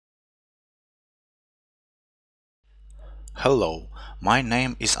Hello, my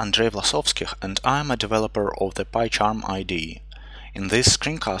name is Andrei Vlasovskih and I'm a developer of the PyCharm IDE. In this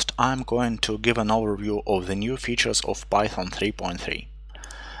screencast I'm going to give an overview of the new features of Python 3.3.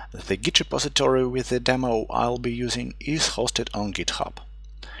 The Git repository with the demo I'll be using is hosted on GitHub.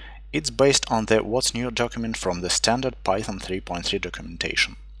 It's based on the What's New document from the standard Python 3.3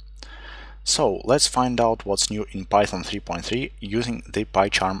 documentation. So let's find out what's new in Python 3.3 using the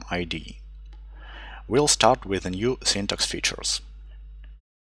PyCharm IDE. We'll start with the new syntax features.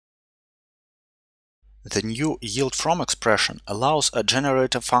 The new yield_from expression allows a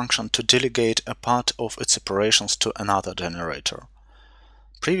generator function to delegate a part of its operations to another generator.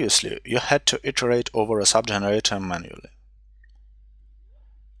 Previously, you had to iterate over a subgenerator manually.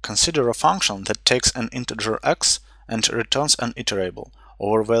 Consider a function that takes an integer x and returns an iterable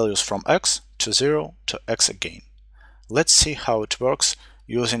over values from x to 0 to x again. Let's see how it works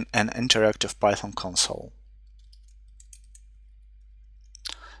using an interactive Python console.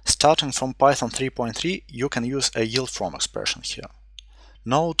 Starting from Python 3.3, you can use a yield_from expression here.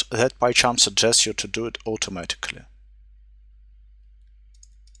 Note that PyCharm suggests you to do it automatically.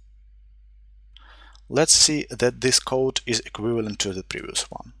 Let's see that this code is equivalent to the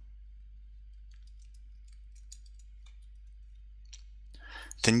previous one.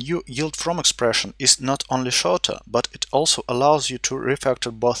 The new yield_from expression is not only shorter, but it also allows you to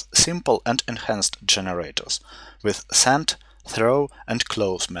refactor both simple and enhanced generators with send, throw, and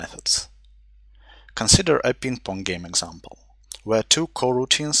close methods. Consider a ping-pong game example, where two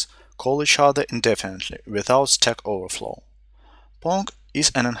coroutines call each other indefinitely without stack overflow. Pong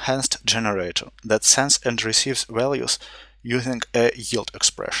is an enhanced generator that sends and receives values using a yield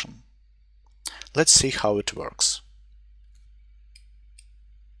expression. Let's see how it works.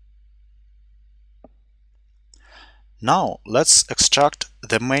 Now let's extract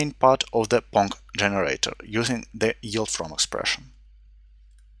the main part of the Pong generator using the yield_from expression.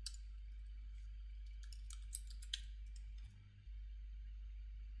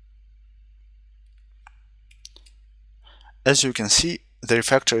 As you can see, the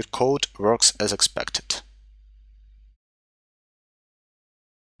refactored code works as expected.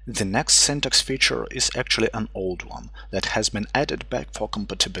 The next syntax feature is actually an old one that has been added back for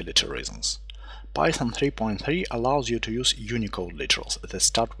compatibility reasons. Python 3.3 allows you to use Unicode literals that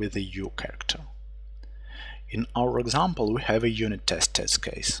start with the U character. In our example, we have a unit test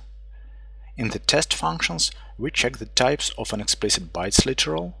case. In the test functions, we check the types of an explicit bytes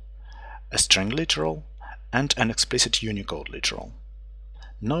literal, a string literal, and an explicit Unicode literal.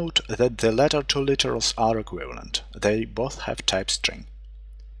 Note that the latter two literals are equivalent, they both have type string.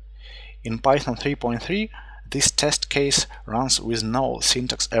 In Python 3.3, this test case runs with no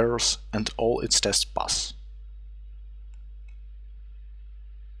syntax errors and all its tests pass.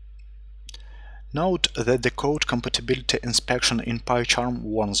 Note that the code compatibility inspection in PyCharm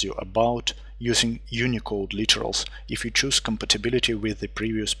warns you about using Unicode literals if you choose compatibility with the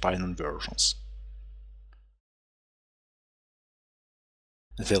previous Python versions.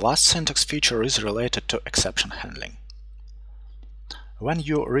 The last syntax feature is related to exception handling. When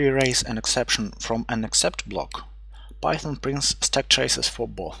you re-raise an exception from an except block, Python prints stack traces for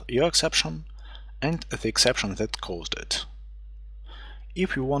both your exception and the exception that caused it.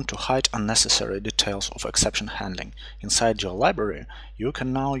 If you want to hide unnecessary details of exception handling inside your library, you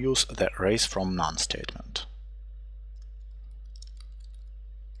can now use the raise from none statement.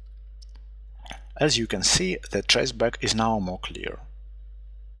 As you can see, the traceback is now more clear.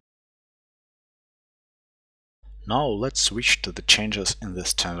 Now let's switch to the changes in the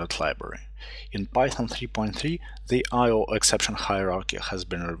standard library. In Python 3.3, the I/O exception hierarchy has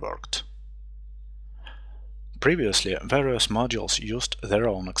been reworked. Previously, various modules used their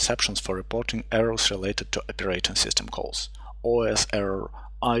own exceptions for reporting errors related to operating system calls, OS error,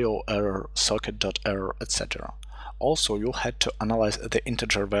 I/O error, socket.error, etc. Also, you had to analyze the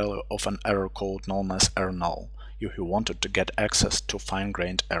integer value of an error code known as errnull if you wanted to get access to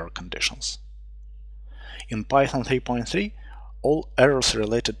fine-grained error conditions. In Python 3.3, all errors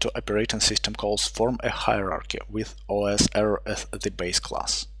related to operating system calls form a hierarchy with OS error as the base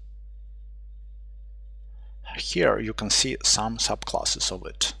class. Here you can see some subclasses of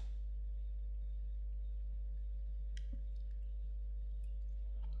it.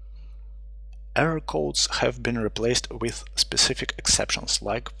 Error codes have been replaced with specific exceptions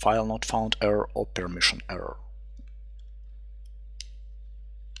like file not found error or permission error.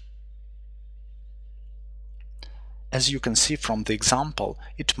 As you can see from the example,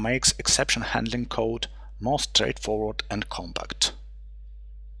 it makes exception handling code more straightforward and compact.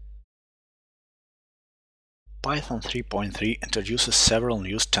 Python 3.3 introduces several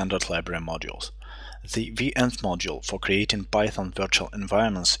new standard library modules. The venv module for creating Python virtual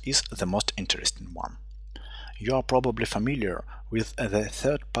environments is the most interesting one. You are probably familiar with the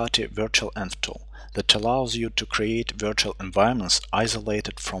third-party virtualenv tool that allows you to create virtual environments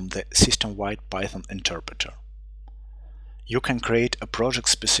isolated from the system-wide Python interpreter. You can create a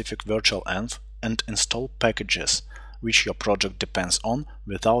project-specific virtualenv and install packages which your project depends on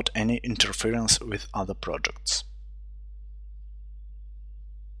without any interference with other projects.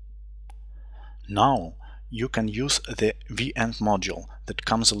 Now you can use the venv module that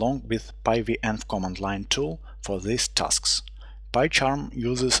comes along with pyvenv command line tool for these tasks. PyCharm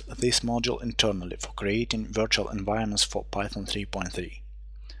uses this module internally for creating virtual environments for Python 3.3.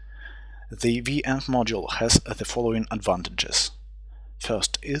 The venv module has the following advantages.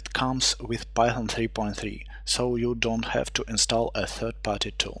 First, it comes with Python 3.3, so you don't have to install a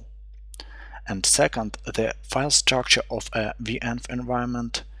third-party tool. And second, the file structure of a venv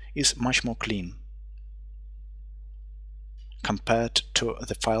environment is much more clean compared to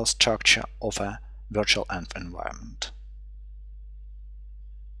the file structure of a virtualenv environment.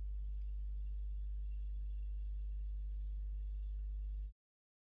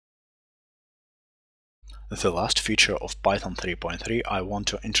 The last feature of Python 3.3 I want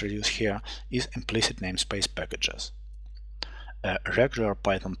to introduce here is implicit namespace packages. A regular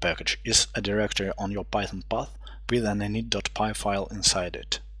Python package is a directory on your Python path with an init.py file inside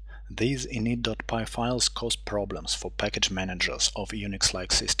it. These init.py files cause problems for package managers of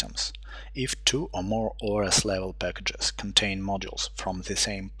Unix-like systems. If two or more OS-level packages contain modules from the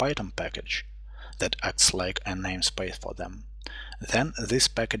same Python package that acts like a namespace for them, then these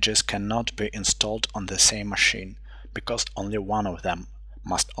packages cannot be installed on the same machine, because only one of them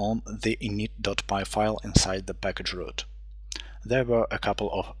must own the init.py file inside the package root. There were a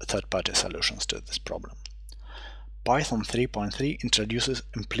couple of third-party solutions to this problem. Python 3.3 introduces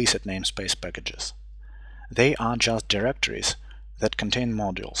implicit namespace packages. They are just directories that contain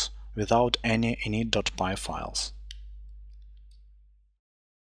modules without any init.py files.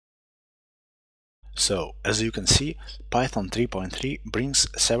 So, as you can see, Python 3.3 brings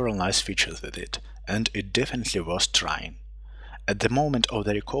several nice features with it, and it definitely worth trying. At the moment of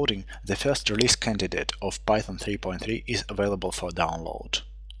the recording, the first release candidate of Python 3.3 is available for download,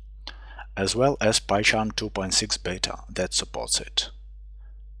 as well as PyCharm 2.6 beta that supports it.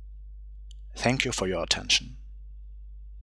 Thank you for your attention.